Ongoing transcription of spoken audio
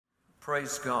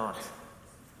Praise God.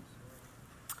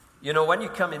 You know, when you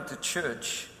come into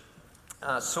church,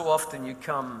 so often you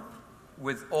come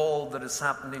with all that has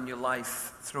happened in your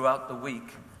life throughout the week.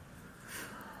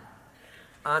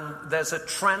 And there's a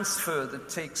transfer that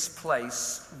takes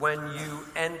place when you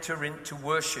enter into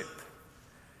worship.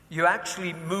 You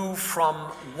actually move from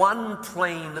one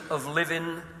plane of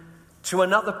living to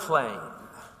another plane.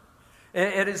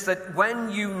 It is that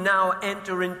when you now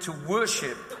enter into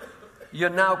worship, you're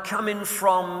now coming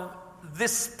from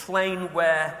this plane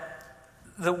where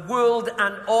the world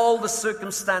and all the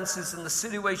circumstances and the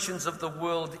situations of the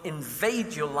world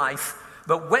invade your life.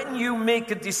 But when you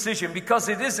make a decision, because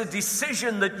it is a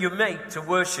decision that you make to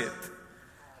worship,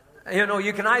 you know,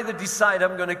 you can either decide,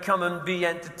 I'm going to come and be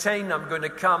entertained, I'm going to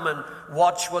come and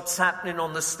watch what's happening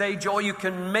on the stage, or you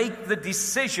can make the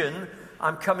decision,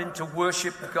 I'm coming to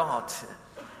worship God.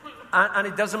 And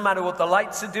it doesn't matter what the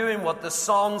lights are doing, what the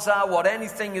songs are, what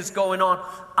anything is going on.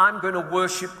 I'm going to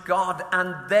worship God.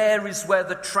 And there is where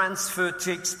the transfer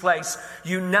takes place.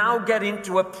 You now get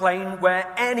into a plane where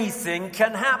anything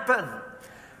can happen.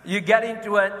 You get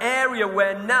into an area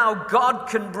where now God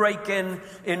can break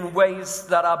in ways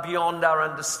that are beyond our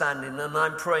understanding. And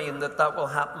I'm praying that that will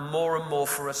happen more and more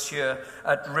for us here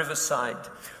at Riverside.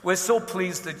 We're so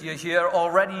pleased that you're here.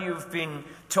 Already you've been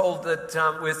told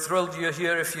that we're thrilled you're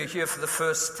here if you're here for the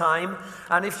first time.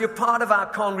 And if you're part of our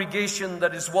congregation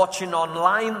that is watching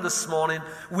online this morning,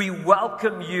 we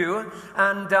welcome you.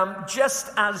 And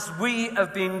just as we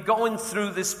have been going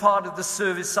through this part of the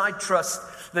service, I trust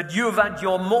that you have had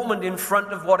your moment in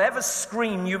front of whatever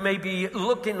screen you may be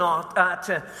looking at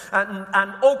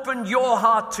and open your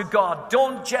heart to God.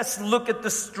 Don't just look at the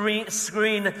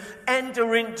screen.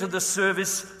 Enter into the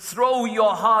service. Throw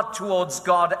your heart towards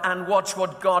God and watch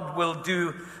what God will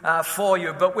do for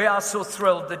you. But we are so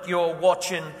thrilled that you're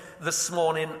watching this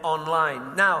morning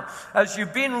online. Now, as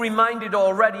you've been reminded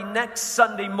already, next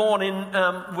Sunday morning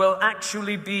will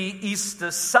actually be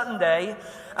Easter Sunday.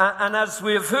 And as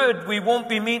we have heard, we won't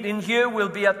be meeting here. We'll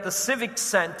be at the Civic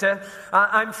Center.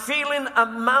 I'm feeling a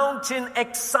mountain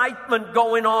excitement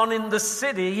going on in the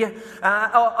city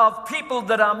of people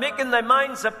that are making their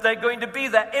minds up. They're going to be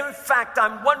there. In fact,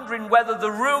 I'm wondering whether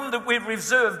the room that we've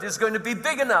reserved is going to be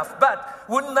big enough. But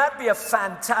wouldn't that be a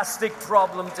fantastic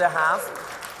problem to have?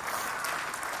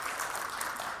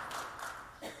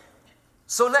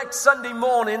 So next Sunday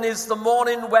morning is the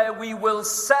morning where we will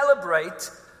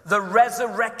celebrate the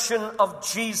resurrection of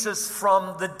Jesus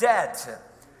from the dead.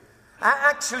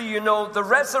 Actually, you know, the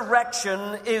resurrection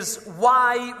is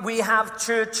why we have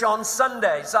church on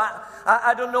Sundays.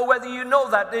 I don't know whether you know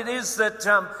that. It is that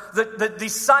the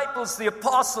disciples, the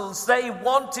apostles, they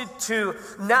wanted to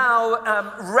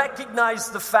now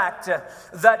recognize the fact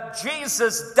that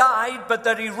Jesus died, but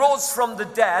that he rose from the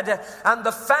dead. And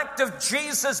the fact of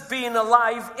Jesus being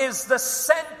alive is the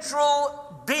central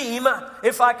beam,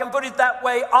 if I can put it that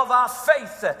way, of our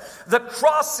faith. The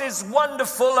cross is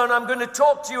wonderful, and I'm going to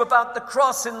talk to you about the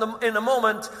cross in a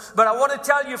moment. But I want to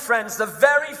tell you, friends, the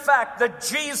very fact that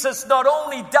Jesus not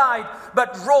only died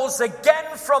but rose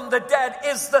again from the dead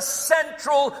is the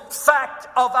central fact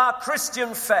of our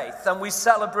Christian faith, and we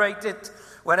celebrate it.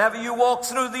 Whenever you walk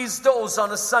through these doors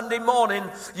on a Sunday morning,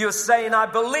 you're saying, I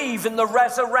believe in the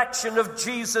resurrection of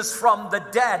Jesus from the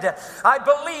dead. I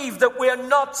believe that we are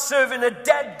not serving a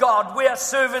dead God. We are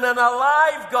serving an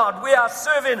alive God. We are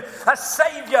serving a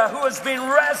Savior who has been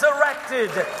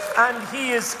resurrected, and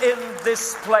he is in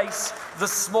this place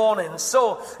this morning.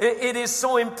 So it is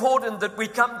so important that we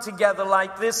come together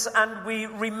like this and we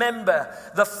remember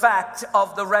the fact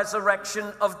of the resurrection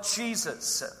of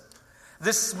Jesus.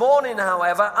 This morning,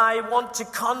 however, I want to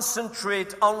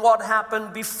concentrate on what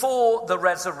happened before the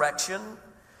resurrection.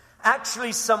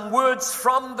 Actually, some words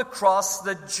from the cross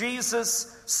that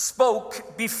Jesus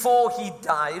spoke before he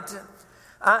died.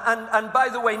 And by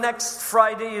the way, next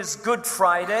Friday is Good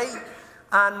Friday.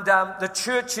 And the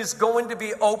church is going to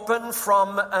be open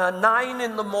from 9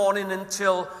 in the morning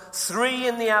until 3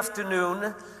 in the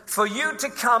afternoon. For you to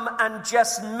come and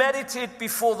just meditate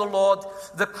before the Lord.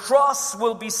 The cross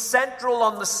will be central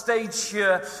on the stage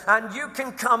here. And you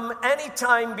can come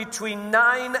anytime between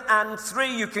 9 and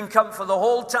 3. You can come for the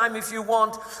whole time if you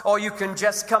want. Or you can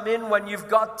just come in when you've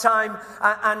got time.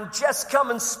 And just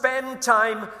come and spend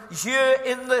time here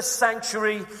in the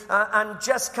sanctuary. And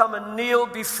just come and kneel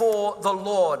before the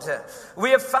Lord.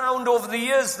 We have found over the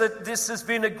years that this has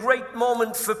been a great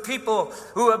moment for people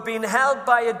who have been held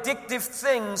by addictive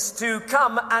things. things to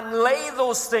come and lay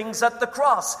those things at the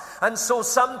cross. And so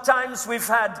sometimes we've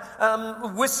had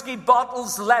whiskey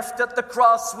bottles left at the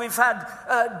cross. We've had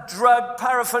drug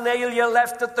paraphernalia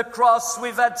left at the cross.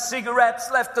 We've had cigarettes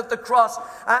left at the cross.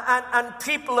 And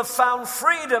people have found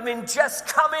freedom in just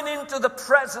coming into the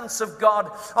presence of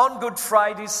God on Good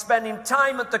Friday, spending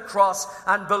time at the cross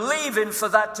and believing for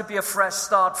that to be a fresh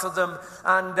start for them.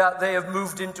 And they have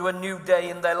moved into a new day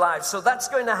in their lives. So that's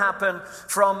going to happen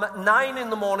from 9 in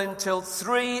the morning till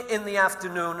 3 in the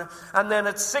afternoon. And then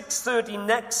at 6:30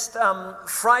 next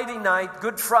Friday night,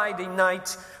 Good Friday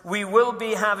night, we will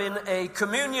be having a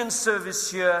communion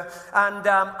service here. And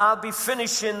I'll be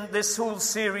finishing this whole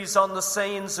series on the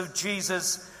sayings of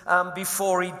Jesus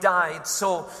before he died.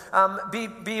 So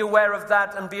be aware of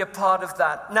that and be a part of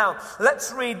that. Now,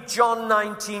 let's read John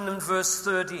 19 and verse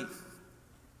 30.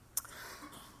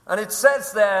 And it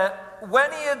says there,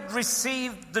 when he had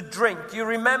received the drink, you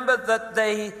remember that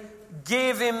they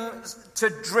gave him to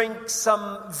drink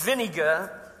some vinegar.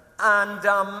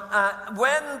 And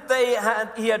when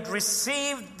he had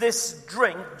received this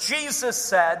drink, Jesus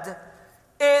said,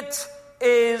 "It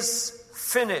is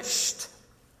finished."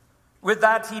 With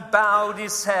that, he bowed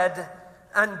his head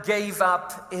and gave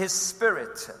up his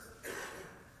spirit.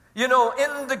 You know,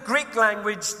 in the Greek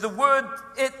language, the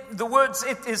words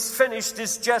 "it is finished"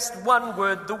 is just one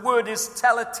word. The word is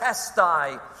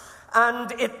teletestai,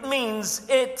 and it means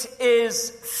it is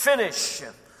finished.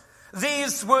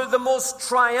 These were the most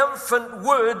triumphant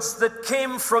words that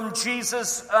came from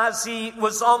Jesus as he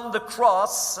was on the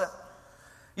cross.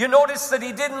 You notice that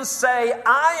he didn't say,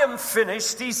 "I am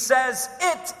finished." He says,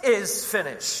 "It is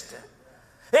finished."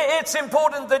 It's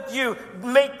important that you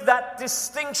make that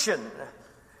distinction.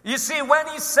 You see, when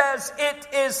he says "it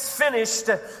is finished,"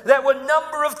 there were a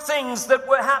number of things that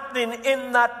were happening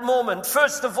in that moment.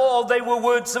 First of all, they were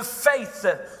words of faith,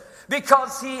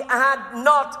 because he had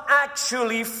not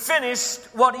actually finished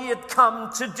what he had come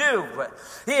to do.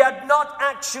 He had not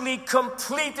actually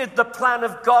completed the plan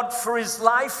of God for his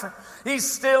life. He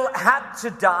still had to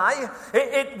die.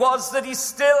 It was that he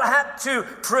still had to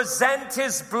present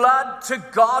his blood to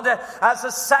God as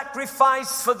a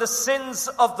sacrifice for the sins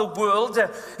of the world.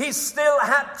 He still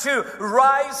had to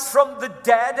rise from the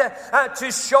dead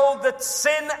to show that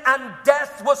sin and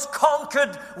death was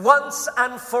conquered once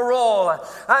and for all.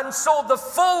 And so the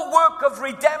full work of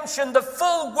redemption, the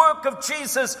full work of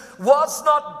Jesus was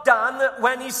not done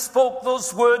when he spoke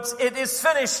those words, "It is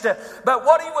finished." But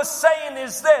what he was saying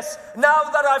is this: now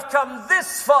that I've come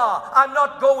this far, I'm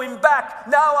not going back.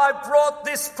 Now I've brought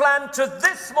this plan to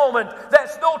this moment.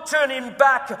 There's no turning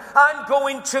back. I'm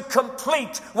going to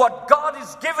complete what God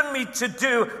has given me to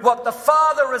do, what the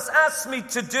Father has asked me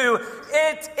to do.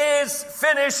 It is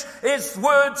finished. His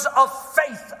words of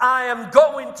faith. I am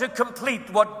going to complete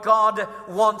what God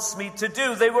wants me to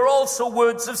do. They were also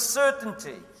words of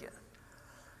certainty.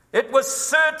 It was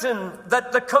certain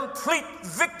that the complete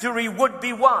victory would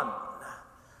be won.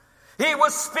 He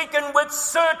was speaking with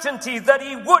certainty that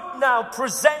he would now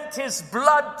present his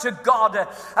blood to God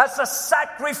as a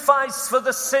sacrifice for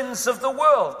the sins of the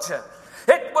world.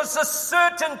 It was a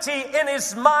certainty in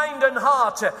his mind and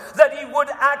heart that he would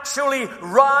actually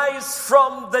rise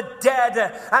from the dead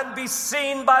and be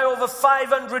seen by over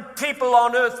 500 people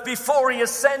on earth before he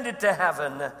ascended to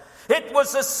heaven. It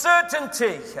was a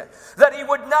certainty that he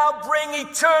would now bring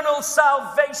eternal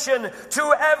salvation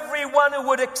to everyone who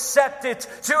would accept it,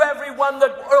 to everyone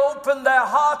that opened their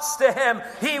hearts to him.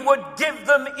 He would give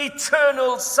them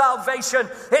eternal salvation.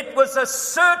 It was a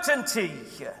certainty.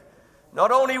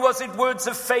 Not only was it words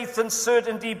of faith and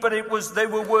certainty, but they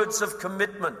were words of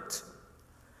commitment.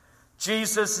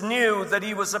 Jesus knew that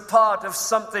he was a part of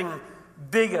something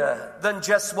bigger than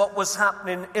just what was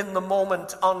happening in the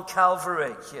moment on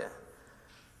Calvary.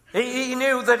 He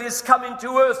knew that his coming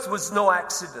to earth was no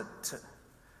accident.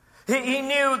 He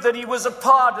knew that he was a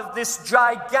part of this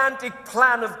gigantic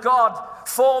plan of God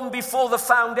formed before the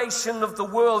foundation of the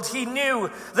world. He knew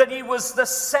that he was the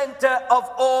center of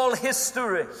all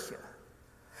history.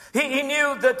 He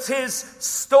knew that his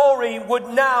story would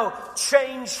now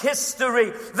change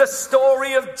history. The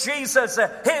story of Jesus,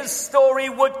 his story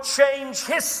would change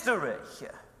history.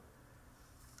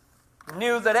 He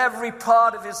knew that every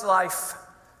part of his life,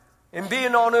 in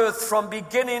being on earth from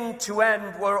beginning to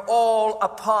end, were all a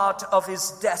part of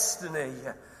his destiny.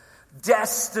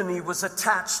 Destiny was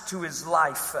attached to his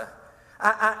life.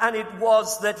 And it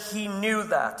was that he knew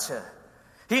that.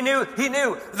 He knew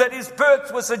that his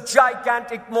birth was a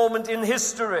gigantic moment in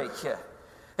history.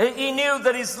 He knew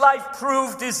that his life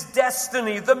proved his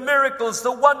destiny, the miracles,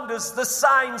 the wonders, the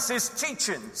signs, his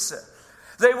teachings.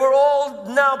 They were all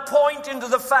now pointing to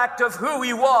the fact of who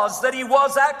he was, that he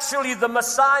was actually the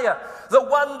Messiah, the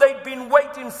one they'd been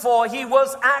waiting for. He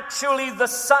was actually the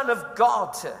Son of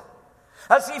God.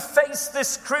 As he faced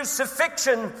this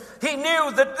crucifixion, he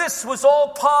knew that this was all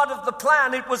part of the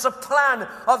plan. It was a plan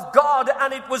of God,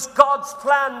 and it was God's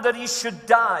plan that he should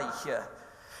die here.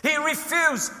 He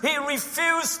refused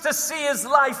to see his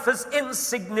life as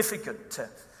insignificant.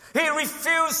 He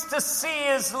refused to see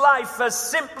his life as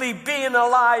simply being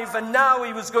alive and now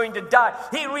he was going to die.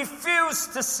 He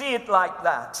refused to see it like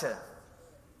that.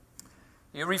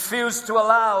 He refused to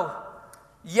allow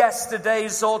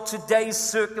yesterday's or today's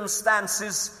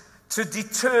circumstances to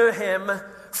deter him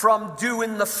from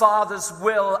doing the Father's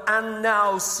will and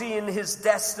now seeing his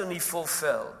destiny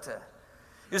fulfilled.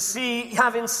 You see,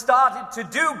 having started to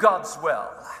do God's will,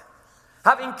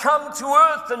 having come to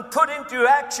earth and put into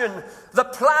action the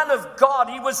plan of God,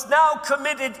 he was now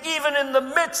committed even in the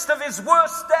midst of his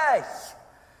worst day.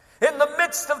 In the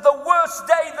midst of the worst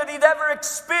day that he'd ever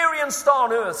experienced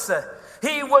on earth,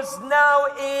 he was now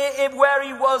where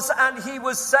he was, and he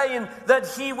was saying that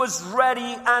he was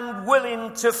ready and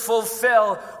willing to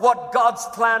fulfill what God's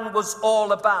plan was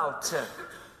all about.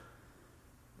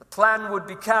 The plan would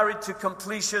be carried to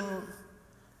completion.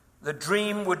 The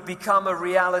dream would become a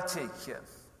reality here.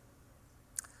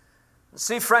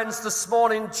 See, friends, this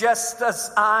morning, just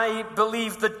as I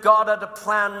believe that God had a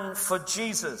plan for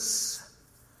Jesus,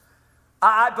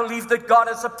 I believe that God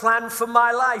has a plan for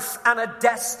my life and a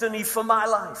destiny for my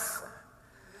life.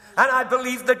 And I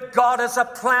believe that God has a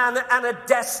plan and a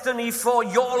destiny for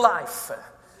your life.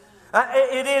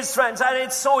 It is, friends, and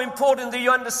it's so important that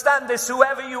you understand this,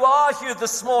 whoever you are here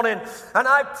this morning. And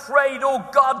I prayed, oh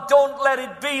God, don't let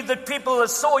it be that people are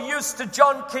so used to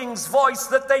John King's voice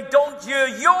that they don't hear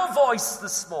your voice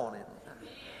this morning.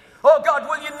 Oh God,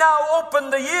 will you now open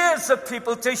the ears of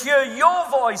people to hear your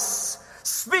voice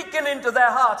speaking into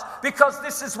their hearts? Because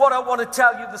this is what I want to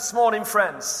tell you this morning,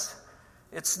 friends.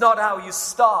 It's not how you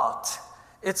start,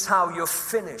 it's how you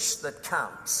finish that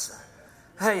counts.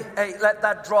 Hey, let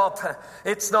that drop.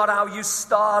 It's not how you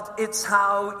start, it's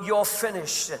how you're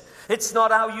finished. It's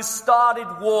not how you started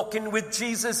walking with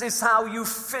Jesus, it's how you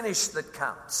finish that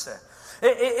counts.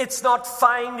 It's not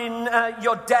finding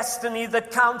your destiny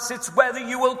that counts, it's whether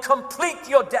you will complete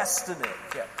your destiny.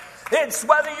 It's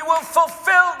whether you will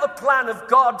fulfill the plan of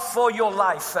God for your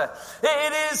life.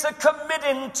 It is a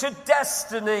committing to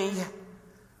destiny,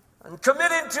 and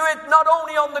committing to it not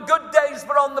only on the good days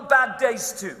but on the bad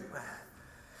days too.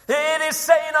 It is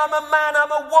saying, I'm a man,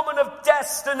 I'm a woman of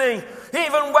destiny,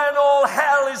 even when all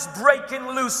hell is breaking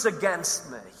loose against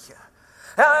me.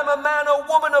 I'm a man or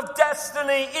woman of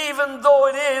destiny, even though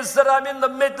it is that I'm in the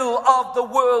middle of the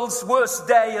world's worst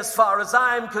day as far as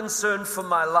I'm concerned for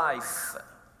my life.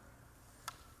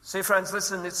 See, friends,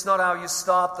 listen, it's not how you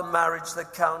start the marriage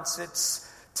that counts,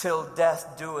 it's till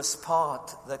death do us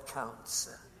part that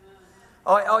counts.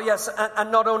 Oh yes, and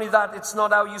not only that, it's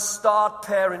not how you start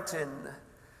parenting.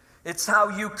 It's how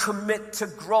you commit to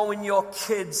growing your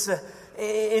kids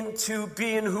into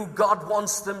being who God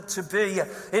wants them to be.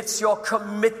 It's your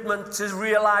commitment to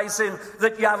realizing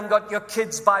that you haven't got your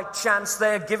kids by chance.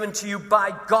 They're given to you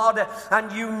by God,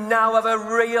 and you now have a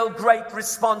real great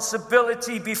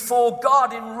responsibility before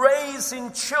God in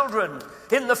raising children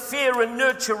in the fear and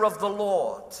nurture of the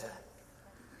Lord.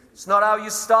 It's not how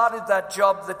you started that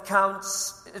job that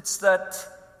counts. It's that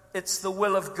it's the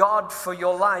will of God for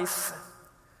your life.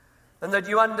 And that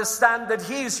you understand that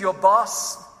He's your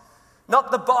boss. Not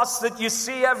the boss that you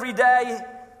see every day.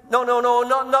 No,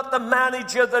 not the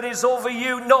manager that is over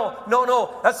you.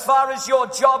 No. As far as your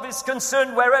job is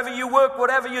concerned, wherever you work,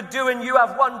 whatever you're doing, you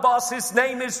have one boss. His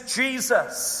name is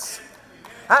Jesus.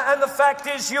 And the fact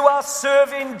is, you are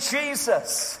serving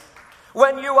Jesus.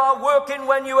 When you are working,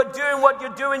 when you are doing what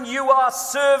you're doing, you are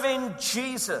serving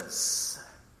Jesus.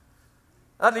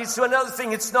 That leads to another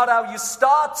thing. It's not how you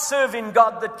start serving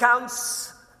God that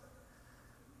counts.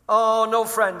 Oh, no,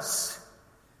 friends.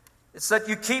 It's that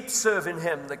you keep serving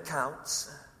Him that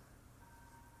counts.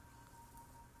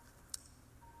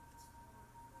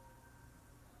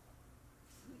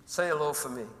 Say hello for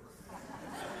me.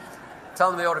 Tell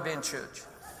them they ought to be in church.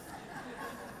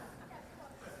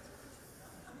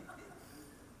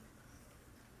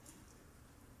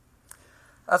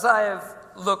 As I have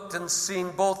looked and seen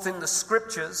both in the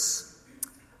scriptures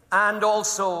and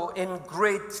also in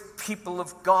great people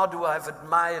of God who I've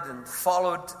admired and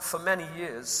followed for many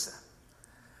years,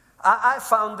 I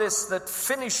found this, that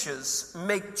finishers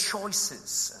make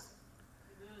choices.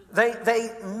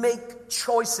 They make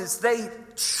choices. They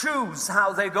choose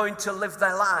how they're going to live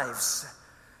their lives.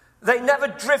 They never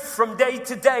drift from day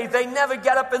to day. They never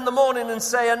get up in the morning and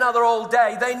say another old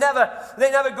day. They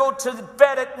never go to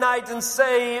bed at night and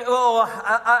say, oh,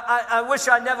 I wish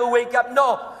I never wake up.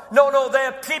 No.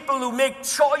 They're people who make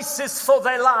choices for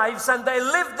their lives, and they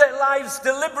live their lives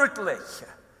deliberately.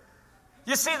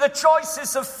 You see, the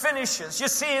choices of finishers. You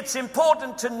see, it's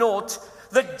important to note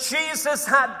that Jesus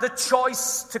had the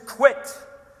choice to quit.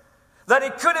 That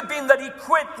it could have been that he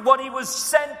quit what he was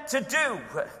sent to do.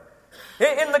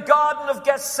 In the Garden of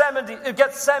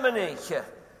Gethsemane,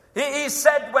 he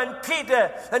said when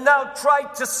Peter now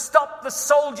tried to stop the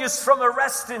soldiers from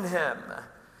arresting him,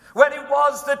 when it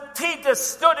was that Peter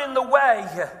stood in the way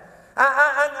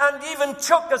and even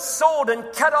took a sword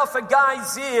and cut off a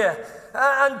guy's ear,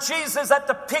 and Jesus had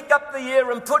to pick up the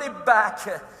ear and put it back.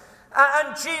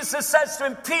 And Jesus says to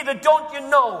him, Peter, don't you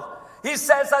know? He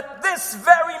says, at this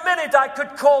very minute I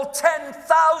could call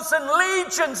 10,000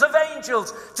 legions of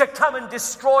angels to come and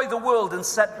destroy the world and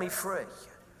set me free.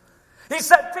 He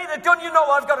said, Peter, don't you know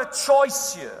I've got a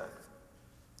choice here?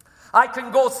 I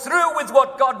can go through with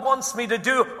what God wants me to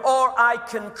do, or I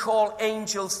can call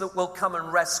angels that will come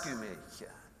and rescue me.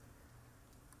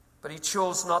 But he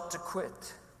chose not to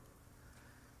quit.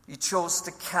 He chose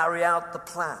to carry out the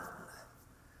plan.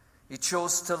 He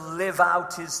chose to live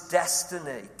out his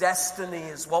destiny. Destiny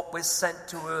is what we're sent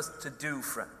to earth to do,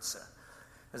 friends. It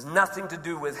has nothing to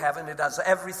do with heaven. It has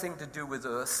everything to do with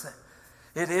earth.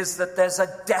 It is that there's a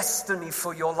destiny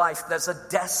for your life. There's a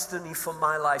destiny for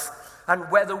my life. And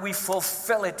whether we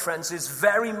fulfill it, friends, is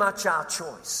very much our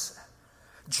choice.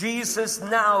 Jesus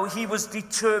now, he was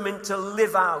determined to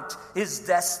live out his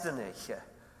destiny.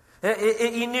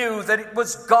 He knew that it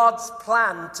was God's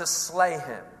plan to slay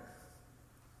him.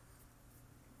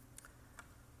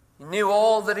 He knew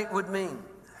all that it would mean.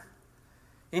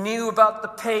 He knew about the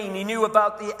pain. He knew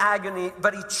about the agony.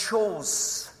 But he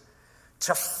chose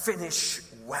to finish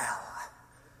well.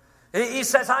 He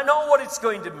says, I know what it's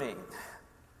going to mean.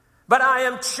 But I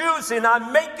am choosing.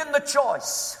 I'm making the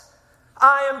choice.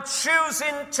 I am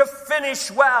choosing to finish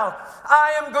well.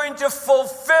 I am going to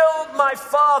fulfill my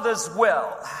Father's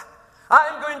will. I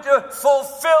am going to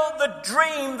fulfill the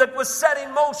dream that was set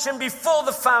in motion before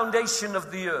the foundation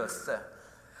of the earth.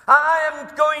 I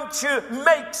am going to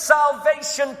make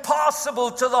salvation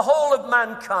possible to the whole of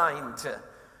mankind.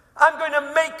 I'm going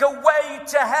to make a way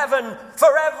to heaven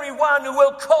for everyone who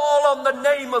will call on the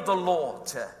name of the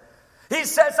Lord. He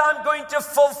says, I'm going to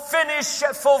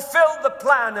fulfill the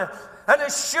plan and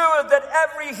assure that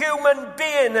every human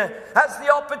being has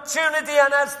the opportunity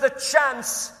and has the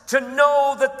chance to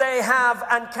know that they have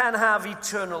and can have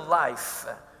eternal life.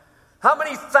 How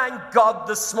many thank God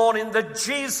this morning that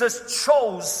Jesus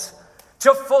chose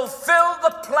to fulfill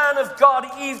the plan of God?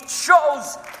 He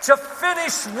chose to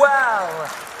finish well.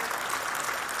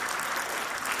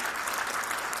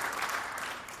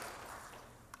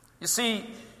 You see,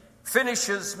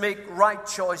 finishers make right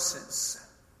choices,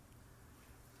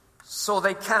 so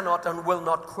they cannot and will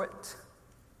not quit.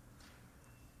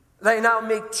 They now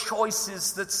make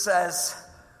choices that says,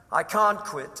 I can't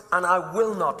quit and I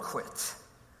will not quit.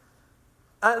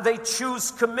 And they choose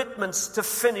commitments to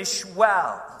finish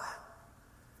well.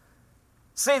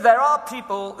 See, there are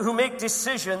people who make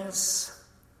decisions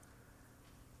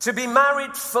to be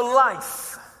married for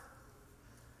life,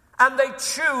 and they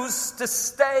choose to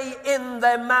stay in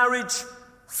their marriage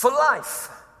for life.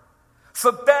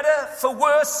 For better, for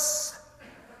worse,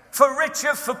 for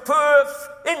richer, for poor,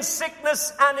 in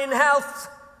sickness and in health.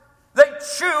 They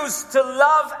choose to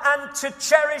love and to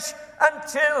cherish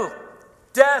until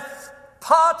death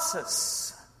parts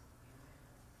us.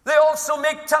 They also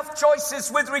make tough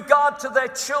choices with regard to their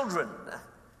children.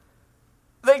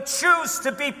 They choose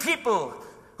to be people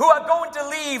who are going to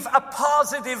leave a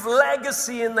positive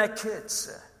legacy in their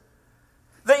kids.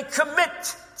 They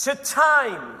commit to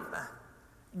time,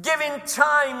 giving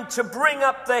time to bring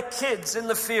up their kids in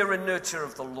the fear and nurture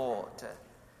of the Lord.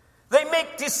 They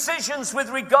make decisions with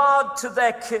regard to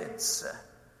their kids,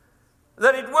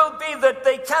 that it will be that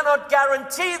they cannot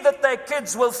guarantee that their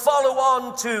kids will follow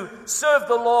on to serve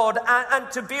the Lord and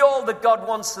to be all that God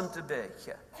wants them to be.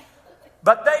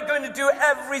 But they're going to do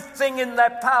everything in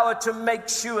their power to make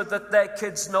sure that their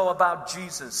kids know about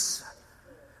Jesus,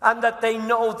 and that they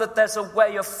know that there's a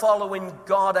way of following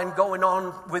God and going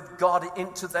on with God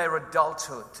into their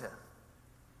adulthood.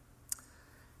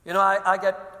 You know, I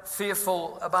get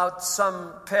fearful about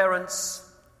some parents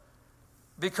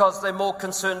because they're more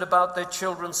concerned about their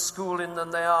children's schooling than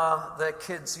they are their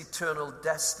kids' eternal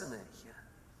destiny.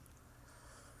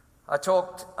 I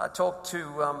talked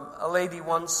to a lady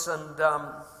once, and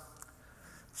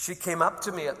she came up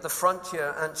to me at the front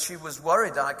here, and she was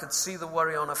worried. I could see the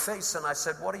worry on her face, and I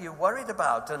said, "What are you worried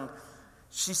about?" And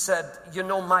she said,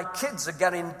 "My kids are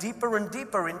getting deeper and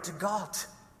deeper into God."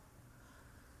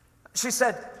 She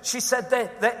said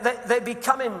they're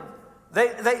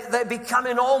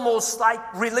becoming almost like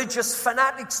religious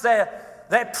fanatics.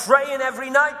 They're praying every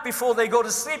night before they go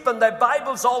to sleep, and their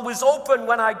Bible's always open.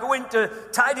 When I go in to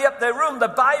tidy up their room, the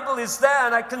Bible is there,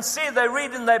 and I can see they're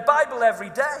reading their Bible every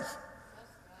day.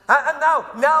 And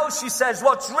now she says,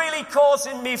 what's really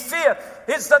causing me fear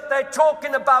is that they're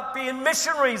talking about being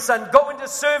missionaries and going to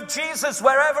serve Jesus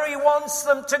wherever he wants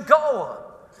them to go.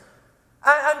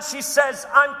 And she says,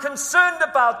 I'm concerned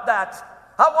about that.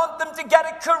 I want them to get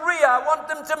a career. I want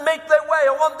them to make their way.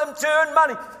 I want them to earn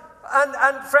money.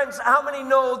 And friends, how many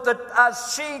know that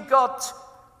as she got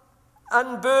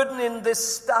unburdening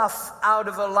this stuff out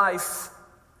of her life,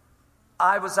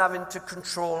 I was having to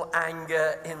control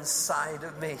anger inside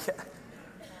of me.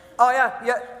 Oh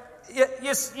yeah.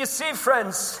 You see,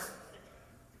 friends,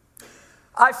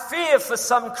 I fear for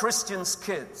some Christians'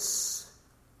 kids.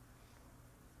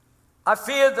 I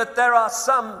fear that there are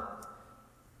some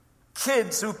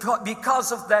kids who,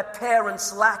 because of their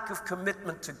parents' lack of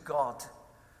commitment to God,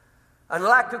 and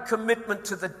lack of commitment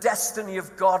to the destiny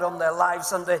of God on their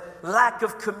lives, and the lack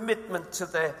of commitment to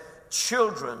their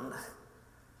children,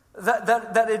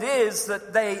 that it is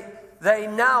that they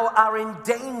now are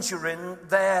endangering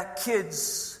their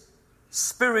kids'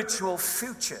 spiritual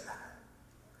future.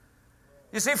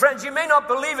 You see, friends, you may not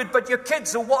believe it, but your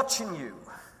kids are watching you.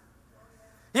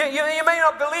 You may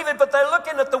not believe it, but they're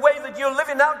looking at the way that you're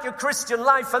living out your Christian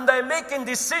life, and they're making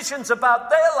decisions about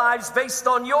their lives based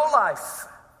on your life.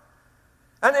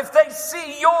 And if they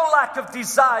see your lack of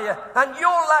desire, and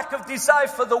your lack of desire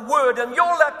for the Word, and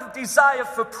your lack of desire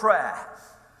for prayer,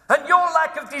 and your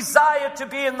lack of desire to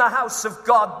be in the house of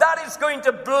God, that is going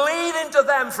to bleed into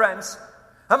them, friends.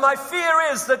 And my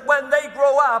fear is that when they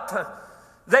grow up,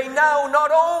 they now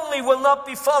not only will not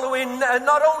be following,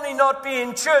 not only not be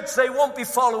in church, they won't be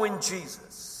following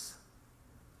Jesus.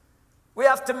 We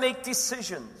have to make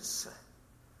decisions.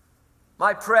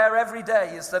 My prayer every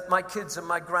day is that my kids and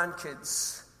my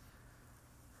grandkids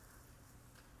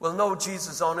will know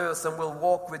Jesus on earth and will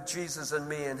walk with Jesus and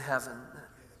me in heaven.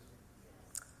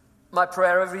 My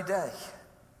prayer every day.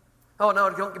 Oh no,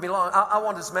 don't get me wrong. I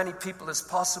want as many people as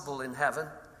possible in heaven.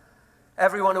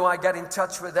 Everyone who I get in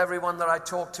touch with, everyone that I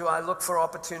talk to, I look for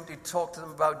opportunity to talk to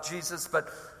them about Jesus. But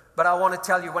I want to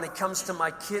tell you, when it comes to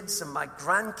my kids and my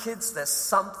grandkids, there's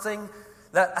something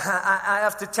that I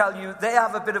have to tell you, they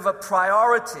have a bit of a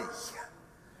priority.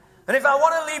 And if I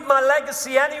want to leave my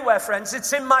legacy anywhere, friends,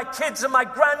 it's in my kids and my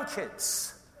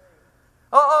grandkids.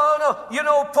 Oh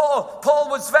no, Paul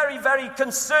was very, very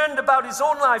concerned about his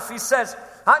own life. He says,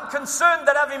 I'm concerned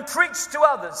that having preached to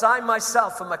others, I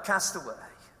myself am a castaway.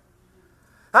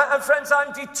 And friends,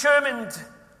 I'm determined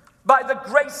by the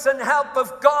grace and help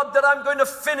of God that I'm going to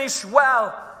finish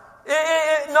well.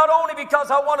 Not only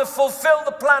because I want to fulfill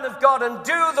the plan of God and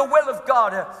do the will of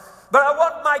God, but I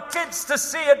want my kids to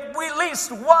see at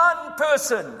least one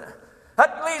person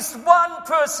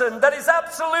that is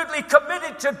absolutely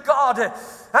committed to God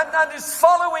and is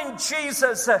following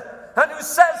Jesus, and who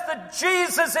says that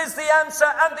Jesus is the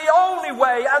answer and the only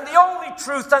way and the only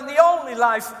truth and the only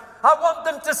life. I want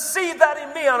them to see that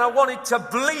in me, and I want it to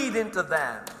bleed into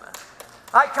them.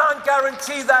 I can't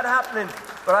guarantee that happening,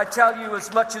 but I tell you,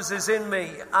 as much as is in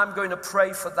me, I'm going to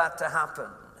pray for that to happen.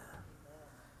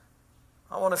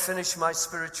 I want to finish my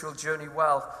spiritual journey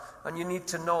well, and you need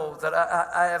to know that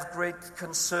I have great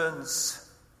concerns,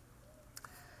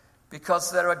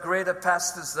 because there are greater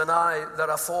pastors than I that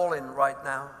are falling right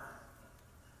now.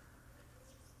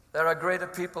 There are greater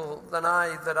people than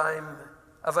I that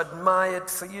I've admired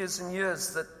for years and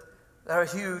years that there are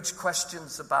huge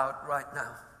questions about right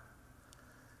now.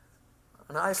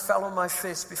 And I fell on my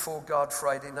face before God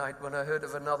Friday night when I heard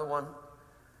of another one.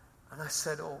 And I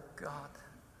said, oh God,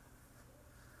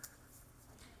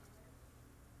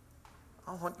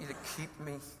 I want you to keep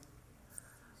me.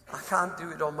 I can't do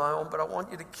it on my own, but I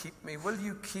want you to keep me. Will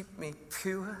you keep me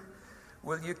pure?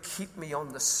 Will you keep me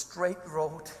on the straight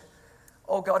road?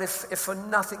 Oh God, if for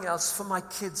nothing else, for my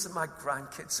kids and my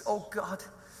grandkids. Oh God,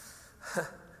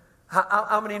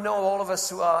 how many know, all of us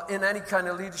who are in any kind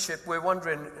of leadership, we're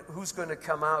wondering who's going to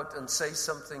come out and say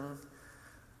something.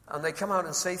 And they come out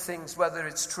and say things, whether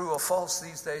it's true or false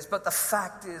these days. But the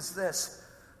fact is this.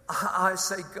 I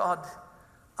say, God,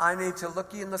 I need to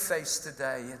look you in the face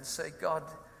today and say, God,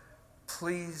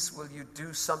 please will you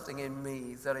do something in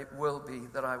me that it will be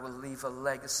that I will leave a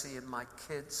legacy in my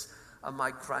kids and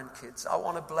my grandkids. I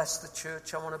want to bless the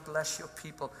church. I want to bless your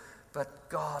people. but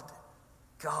God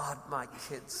my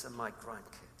kids and my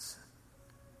grandkids.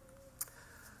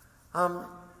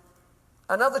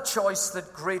 Another choice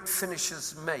that great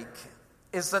finishers make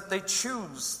is that they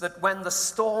choose that when the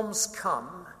storms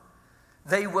come,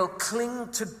 they will cling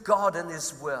to God and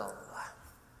His will.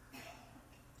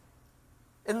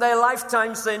 In their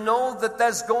lifetimes, they know that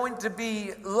there's going to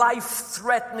be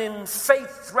life-threatening,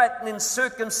 faith-threatening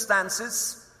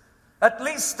circumstances, at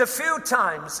least a few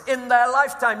times in their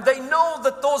lifetime. They know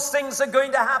that those things are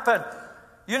going to happen.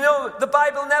 You know, the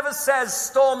Bible never says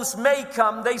storms may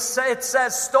come. It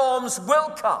says storms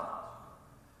will come.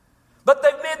 But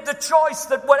they've made the choice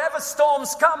that whatever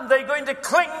storms come, they're going to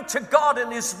cling to God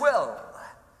and His will.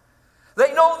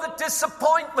 They know that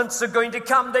disappointments are going to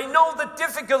come. They know that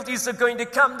difficulties are going to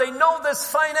come. They know there's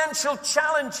financial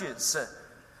challenges.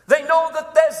 They know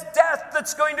that there's death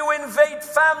that's going to invade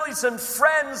families and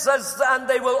friends, and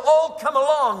they will all come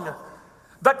along.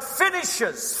 But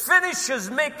finishers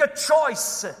make a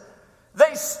choice.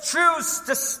 They choose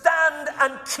to stand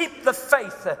and keep the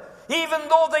faith, even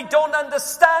though they don't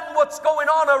understand what's going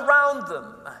on around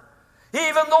them.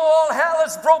 Even though all hell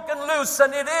has broken loose,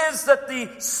 and it is that the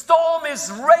storm is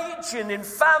raging in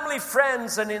family,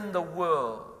 friends, and in the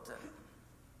world.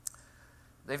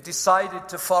 They've decided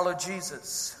to follow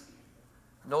Jesus.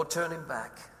 No turning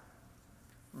back.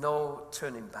 No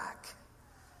turning back.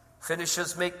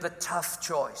 Finishers make the tough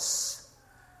choice.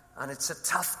 And it's a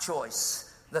tough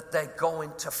choice that they're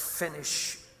going to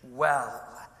finish well.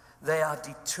 They are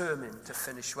determined to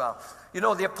finish well. You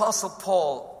know, the Apostle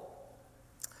Paul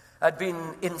had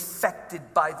been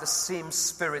infected by the same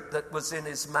spirit that was in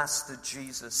his master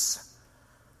Jesus.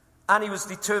 And he was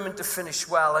determined to finish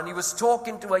well. And he was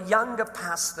talking to a younger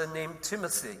pastor named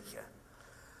Timothy.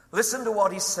 Listen to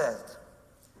what he said.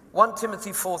 1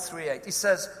 Timothy 4:3-8. He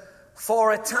says,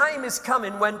 "For a time is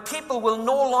coming when people will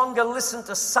no longer listen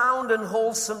to sound and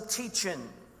wholesome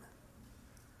teaching.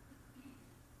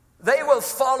 They will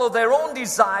follow their own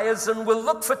desires and will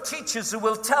look for teachers who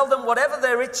will tell them whatever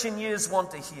their itching ears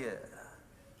want to hear.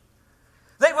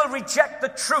 They will reject the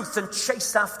truth and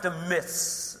chase after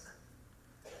myths.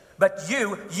 But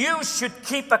you should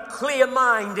keep a clear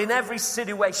mind in every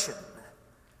situation.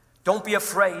 Don't be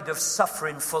afraid of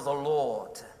suffering for the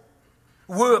Lord.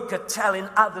 Work at telling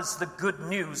others the good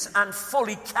news and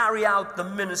fully carry out the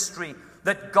ministry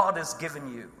that God has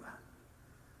given you."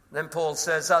 Then Paul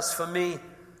says, "As for me,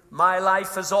 my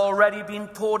life has already been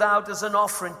poured out as an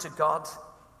offering to God.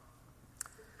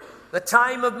 The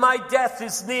time of my death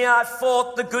is near. I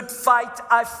fought the good fight.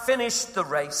 I finished the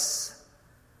race.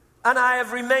 And I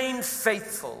have remained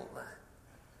faithful.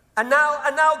 And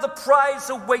now the prize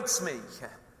awaits me,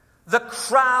 the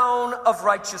crown of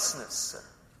righteousness."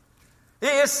 He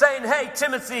is saying, hey,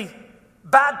 Timothy,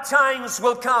 bad times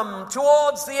will come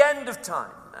towards the end of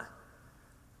time.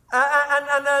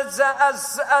 And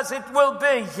as it will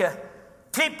be,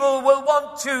 people will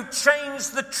want to change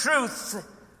the truth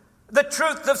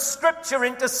of Scripture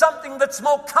into something that's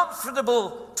more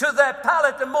comfortable to their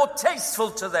palate and more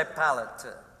tasteful to their palate.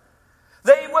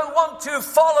 They will want to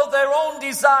follow their own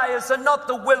desires and not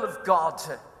the will of God.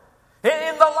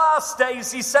 In the last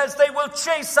days, he says, they will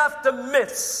chase after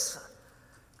myths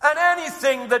and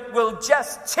anything that will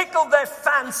just tickle their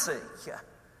fancy.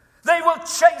 They will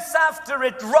chase after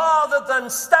it rather than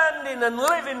standing and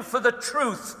living for the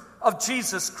truth of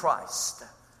Jesus Christ.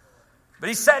 But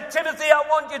he said, Timothy, I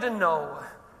want you to know.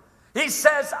 He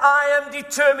says, I am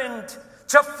determined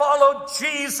to follow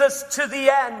Jesus to the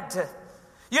end.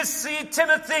 You see,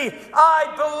 Timothy, I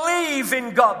believe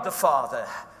in God the Father.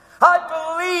 I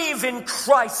believe in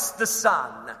Christ the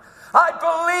Son. I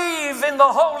believe in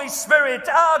the Holy Spirit.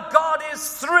 Our God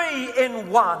is 3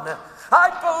 in 1. I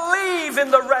believe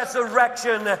in the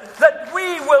resurrection, that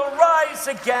we will rise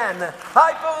again.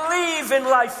 I believe in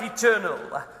life eternal.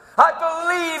 I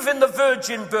believe in the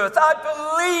virgin birth. I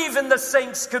believe in the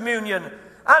saints' communion. And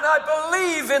I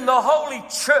believe in the Holy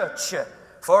Church.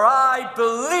 For I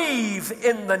believe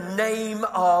in the name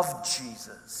of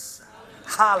Jesus.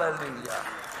 Hallelujah.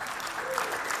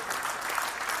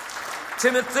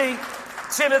 Timothy,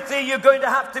 you're going to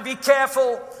have to be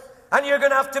careful. And you're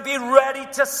going to have to be ready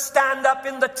to stand up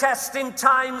in the testing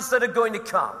times that are going to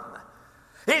come.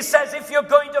 He says if you're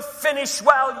going to finish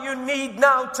well, you need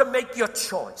now to make your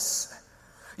choice.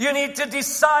 You need to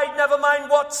decide, never mind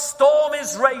what storm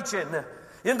is raging,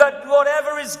 in that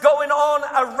whatever is going on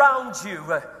around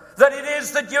you, that it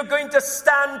is that you're going to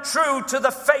stand true to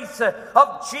the faith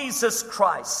of Jesus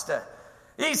Christ.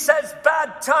 He says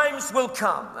bad times will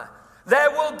come.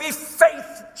 There will be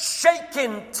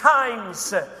faith-shaking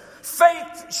times,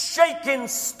 faith-shaking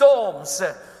storms.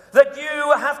 that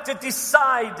you have to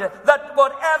decide that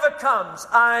whatever comes,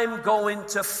 I'm going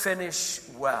to finish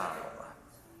well.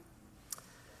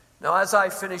 Now, as I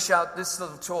finish out this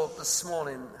little talk this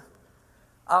morning,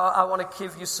 I want to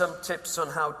give you some tips on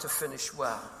how to finish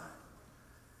well.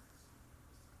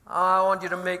 I want you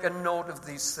to make a note of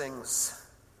these things.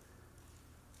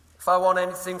 If I want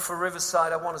anything for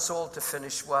Riverside, I want us all to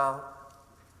finish well.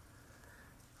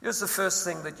 Here's the first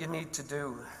thing that you need to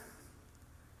do.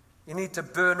 You need to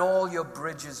burn all your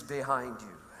bridges behind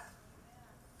you.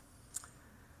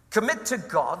 Commit to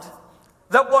God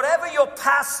that whatever your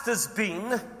past has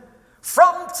been,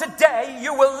 from today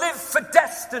you will live for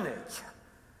destiny.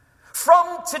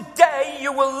 From today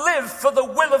you will live for the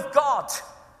will of God.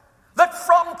 That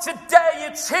from today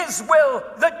it's His will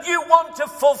that you want to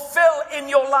fulfill in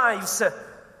your lives.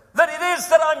 That it is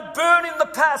that I'm burning the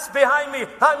past behind me.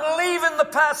 I'm leaving the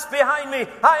past behind me.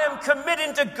 I am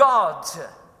committing to God.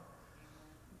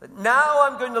 But now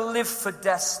I'm going to live for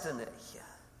destiny.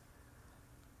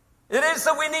 It is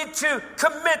that we need to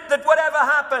commit that whatever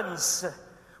happens,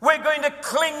 we're going to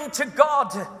cling to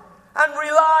God and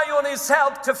rely on His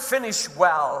help to finish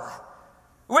well.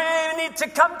 We need to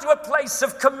come to a place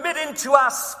of committing to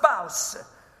our spouse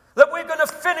that we're going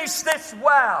to finish this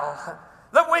well,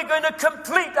 that we're going to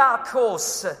complete our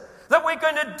course, that we're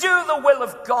going to do the will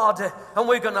of God, and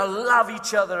we're going to love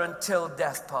each other until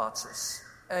death parts us.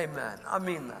 Amen. I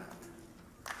mean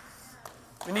that.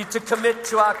 We need to commit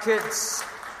to our kids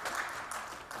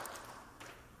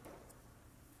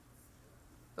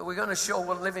that we're going to show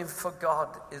what living for God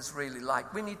is really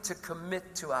like. We need to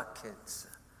commit to our kids.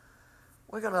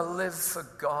 We're going to live for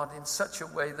God in such a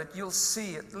way that you'll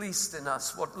see, at least in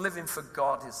us, what living for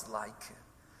God is like.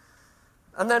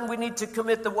 And then we need to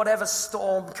commit that whatever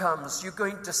storm comes, you're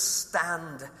going to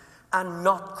stand and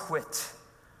not quit.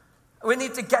 We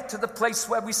need to get to the place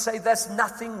where we say there's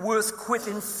nothing worth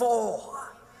quitting for.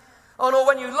 Oh no,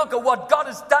 when you look at what God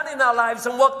has done in our lives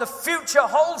and what the future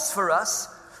holds for us,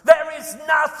 there is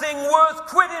nothing worth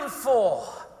quitting for.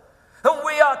 And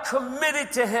we are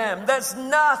committed to Him. There's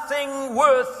nothing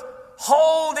worth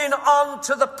holding on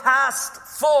to the past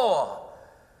for.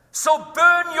 So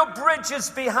burn your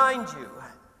bridges behind you.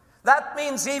 That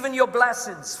means even your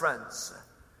blessings, friends.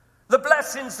 The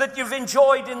blessings that you've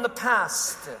enjoyed in the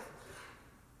past.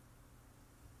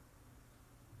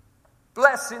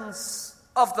 Blessings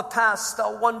of the past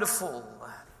are wonderful.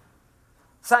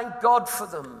 Thank God for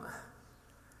them.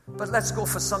 But let's go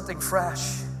for something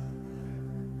fresh.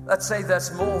 Let's say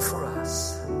there's more for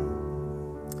us.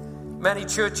 Many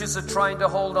churches are trying to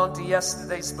hold on to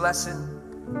yesterday's blessing.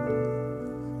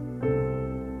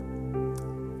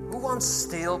 Who wants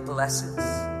stale blessings?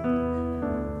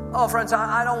 Oh, friends,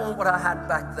 I don't want what I had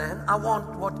back then. I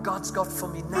want what God's got for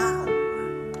me now.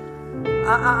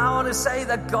 I want to say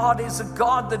that God is a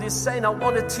God that is saying, I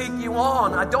want to take you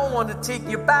on. I don't want to take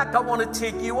you back. I want to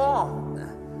take you on.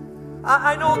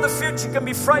 I know the future can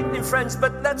be frightening, friends,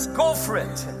 but let's go for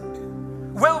it.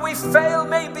 Will we fail?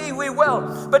 Maybe we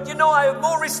will. But you know, I have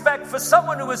more respect for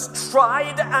someone who has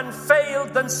tried and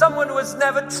failed than someone who has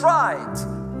never tried.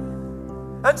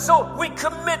 And so we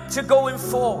commit to going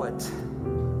forward.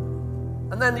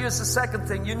 And then here's the second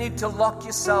thing. You need to lock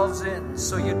yourselves in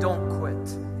so you don't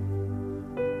quit.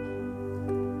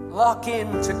 Lock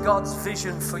into God's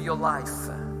vision for your life.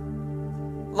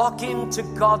 Lock into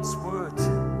God's word.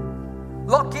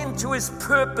 Lock into His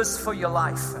purpose for your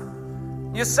life.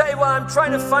 You say, well, I'm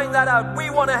trying to find that out. We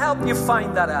want to help you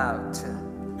find that out.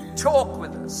 Talk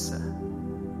with us.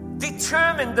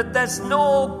 Determine that there's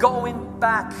no going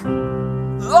back.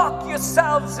 Lock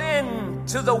yourselves in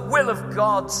to the will of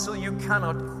God so you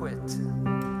cannot quit.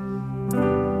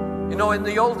 You know, in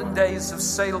the olden days of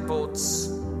sailboats,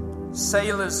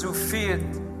 sailors who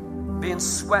feared being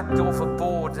swept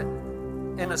overboard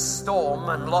in a storm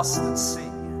and lost at sea,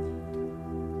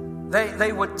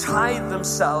 They would tie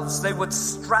themselves, they would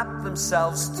strap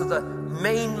themselves to the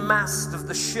main mast of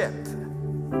the ship.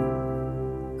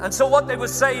 And so what they were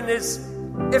saying is,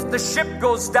 if the ship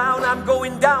goes down, I'm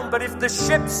going down. But if the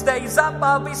ship stays up,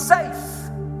 I'll be safe.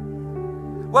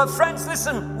 Well, friends,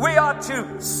 listen, we are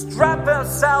to strap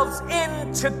ourselves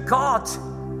into God.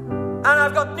 And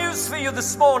I've got news for you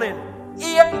this morning.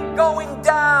 He ain't going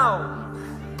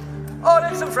down. Oh,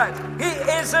 listen, friends, He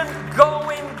isn't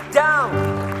going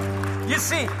down. You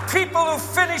see, people who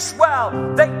finish well,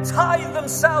 they tie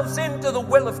themselves into the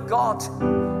will of God.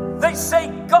 They say,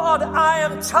 God, I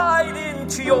am tied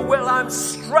into your will. I'm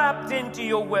strapped into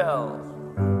your will.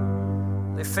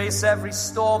 They face every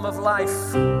storm of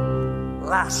life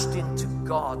lashed into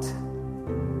God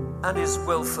and His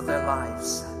will for their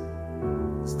lives.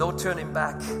 There's no turning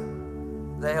back.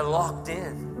 They're locked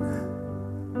in.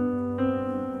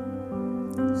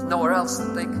 There's nowhere else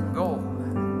that they can go.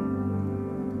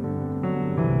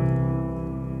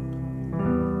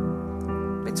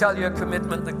 Let me tell you a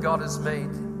commitment that God has made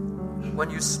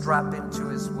when you strap into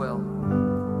His will.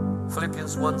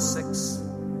 Philippians 1:6.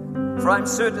 For I'm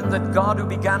certain that God who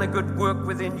began a good work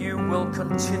within you will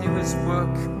continue His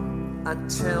work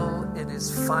until it is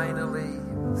finally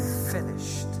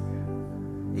finished.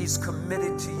 He's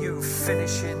committed to you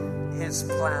finishing His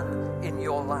plan in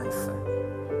your life.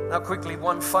 Now quickly,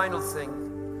 one final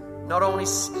thing. Not only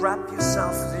strap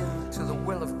yourself into the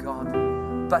will of God,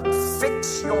 but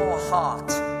fix your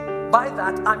heart. By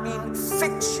that I mean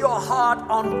fix your heart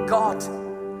on God.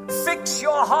 Fix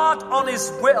your heart on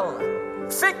His will.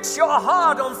 Fix your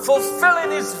heart on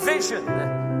fulfilling His vision.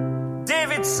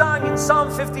 David sang in Psalm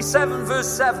 57 verse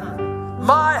 7,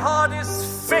 my heart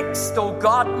is fixed, O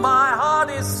God, my heart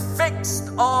is fixed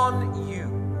on you.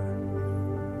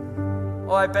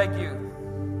 Oh, I beg you,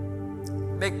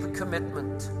 make the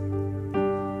commitment.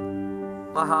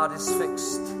 My heart is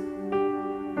fixed.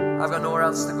 I've got nowhere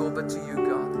else to go but to you,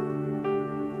 God.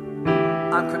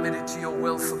 I'm committed to your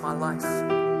will for my life,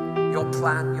 your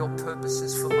plan, your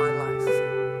purposes for my life.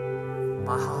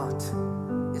 My heart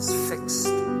is fixed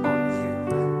on you.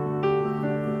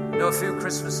 You know, a few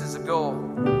Christmases ago,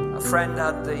 a friend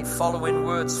had the following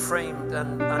words framed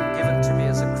and given to me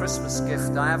as a Christmas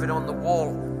gift. I have it on the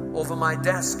wall over my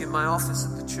desk in my office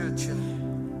at the church,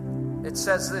 and it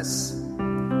says this: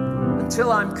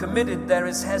 until I'm committed, there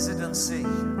is hesitancy,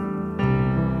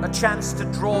 a chance to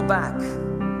draw back.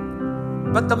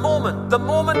 But the moment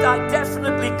I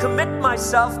definitely commit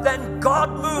myself, then God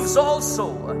moves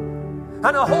also.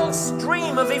 And a whole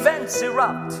stream of events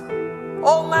erupt.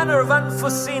 All manner of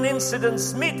unforeseen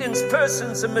incidents, meetings,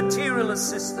 persons, and material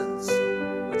assistance,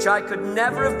 which I could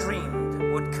never have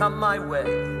dreamed would come my way,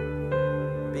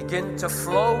 begin to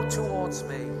flow towards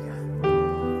me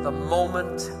the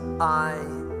moment I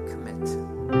commit.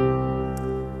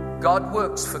 God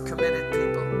works for committed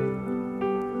people.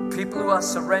 People who are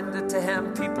surrendered to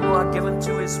Him, people who are given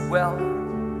to His will.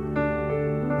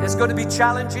 There's going to be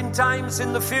challenging times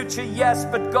in the future, yes,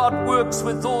 but God works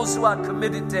with those who are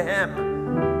committed to Him.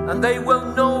 And they will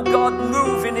know God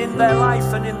moving in their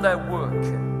life and in their work.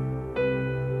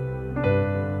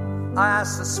 I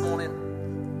ask this morning,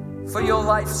 for your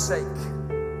life's sake,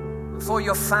 for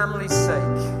your family's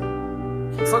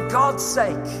sake, for God's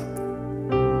sake,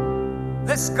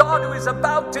 this God who is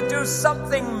about to do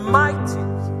something mighty.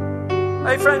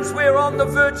 Hey friends, we're on the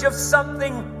verge of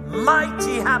something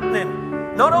mighty happening.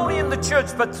 Not only in the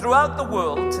church, but throughout the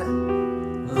world.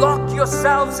 Lock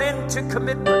yourselves into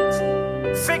commitment.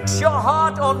 Fix your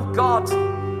heart on God.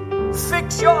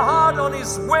 Fix your heart on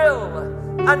His will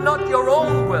and not your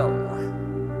own will.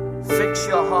 Fix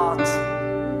your heart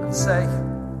and say,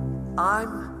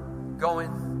 I'm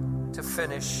going to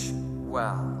finish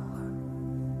well.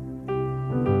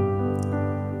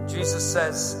 Jesus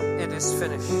says, it is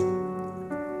finished.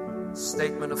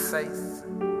 Statement of faith.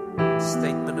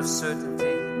 Statement of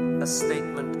certainty, a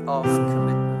statement of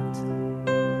commitment.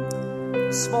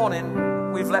 This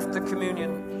morning, we've left the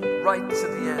communion right to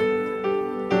the end.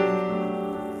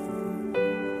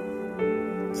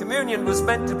 Communion was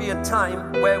meant to be a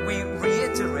time where we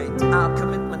reiterate our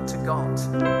commitment to God.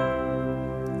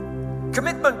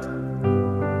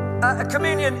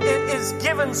 Communion is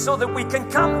given so that we can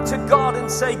come to God and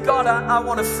say, God, I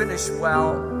want to finish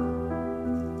well.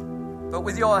 But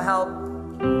with your help,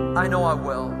 I know I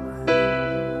will.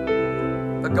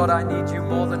 But God, I need you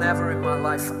more than ever in my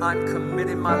life. I'm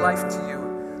committing my life to you.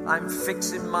 I'm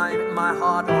fixing my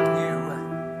heart on you.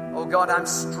 Oh God, I'm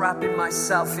strapping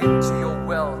myself into your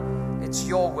will. It's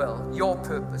your will, your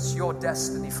purpose, your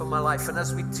destiny for my life. And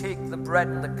as we take the bread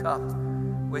and the cup,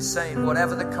 we're saying,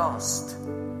 whatever the cost,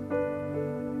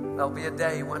 there'll be a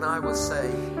day when I will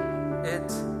say,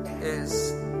 it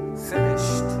is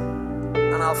finished.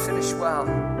 And I'll finish well.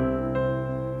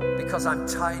 Because I'm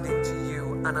tied into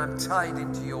you, and I'm tied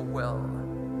into your will,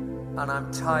 and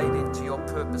I'm tied into your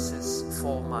purposes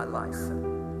for my life.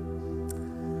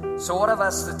 So what I've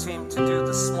asked the team to do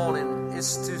this morning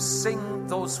is to sing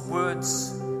those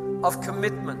words of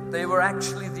commitment. They were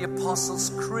actually the Apostles'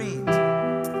 Creed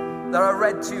that I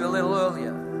read to you a little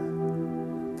earlier.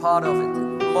 Part of it,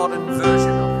 a modern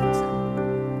version of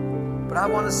it. But I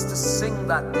want us to sing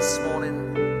that this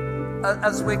morning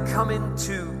as we're coming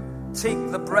to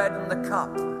take the bread and the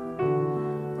cup.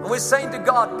 And we're saying to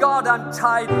God, God, I'm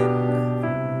tied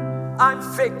in. I'm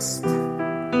fixed.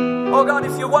 Oh God,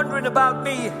 if you're wondering about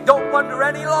me, don't wonder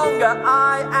any longer.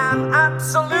 I am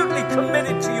absolutely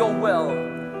committed to your will,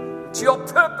 to your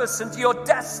purpose and to your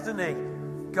destiny.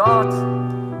 God,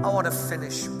 I want to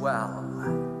finish well.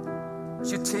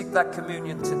 As you take that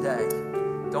communion today,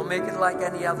 don't make it like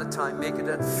any other time. Make it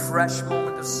a fresh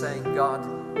moment of saying, God,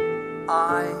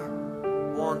 I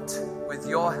want, with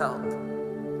your help,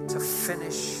 to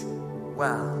finish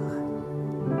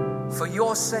well. For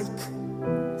your sake,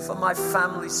 for my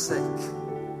family's sake,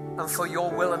 and for your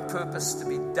will and purpose to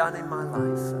be done in my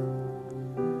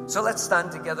life. So let's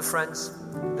stand together, friends.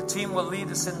 The team will lead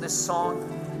us in this song.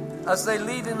 As they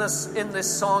lead us in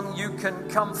this song, you can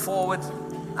come forward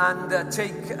and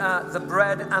take the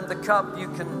bread and the cup. You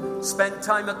can spend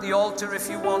time at the altar if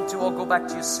you want to, or go back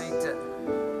to your seat.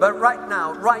 But right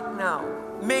now,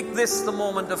 make this the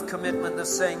moment of commitment of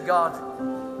saying, God,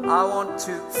 I want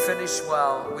to finish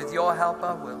well. With your help,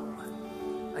 I will.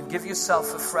 And give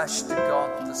yourself afresh to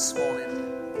God this morning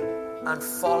and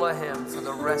follow him for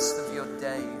the rest of your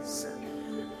days.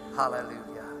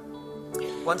 Hallelujah.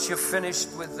 Once you're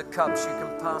finished with the cups, you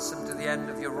can pass them to the end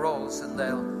of your rows and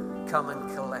they'll come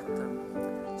and collect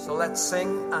them. So let's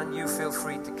sing, and you feel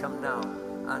free to come now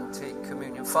and take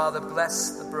communion. Father,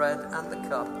 bless the bread and the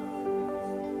cup.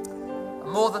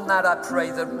 And more than that, I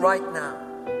pray that right now,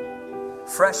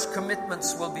 fresh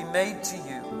commitments will be made to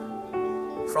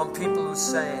you from people who are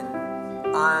saying,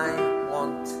 I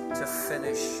want to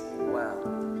finish well,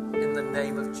 in the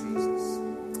name of Jesus.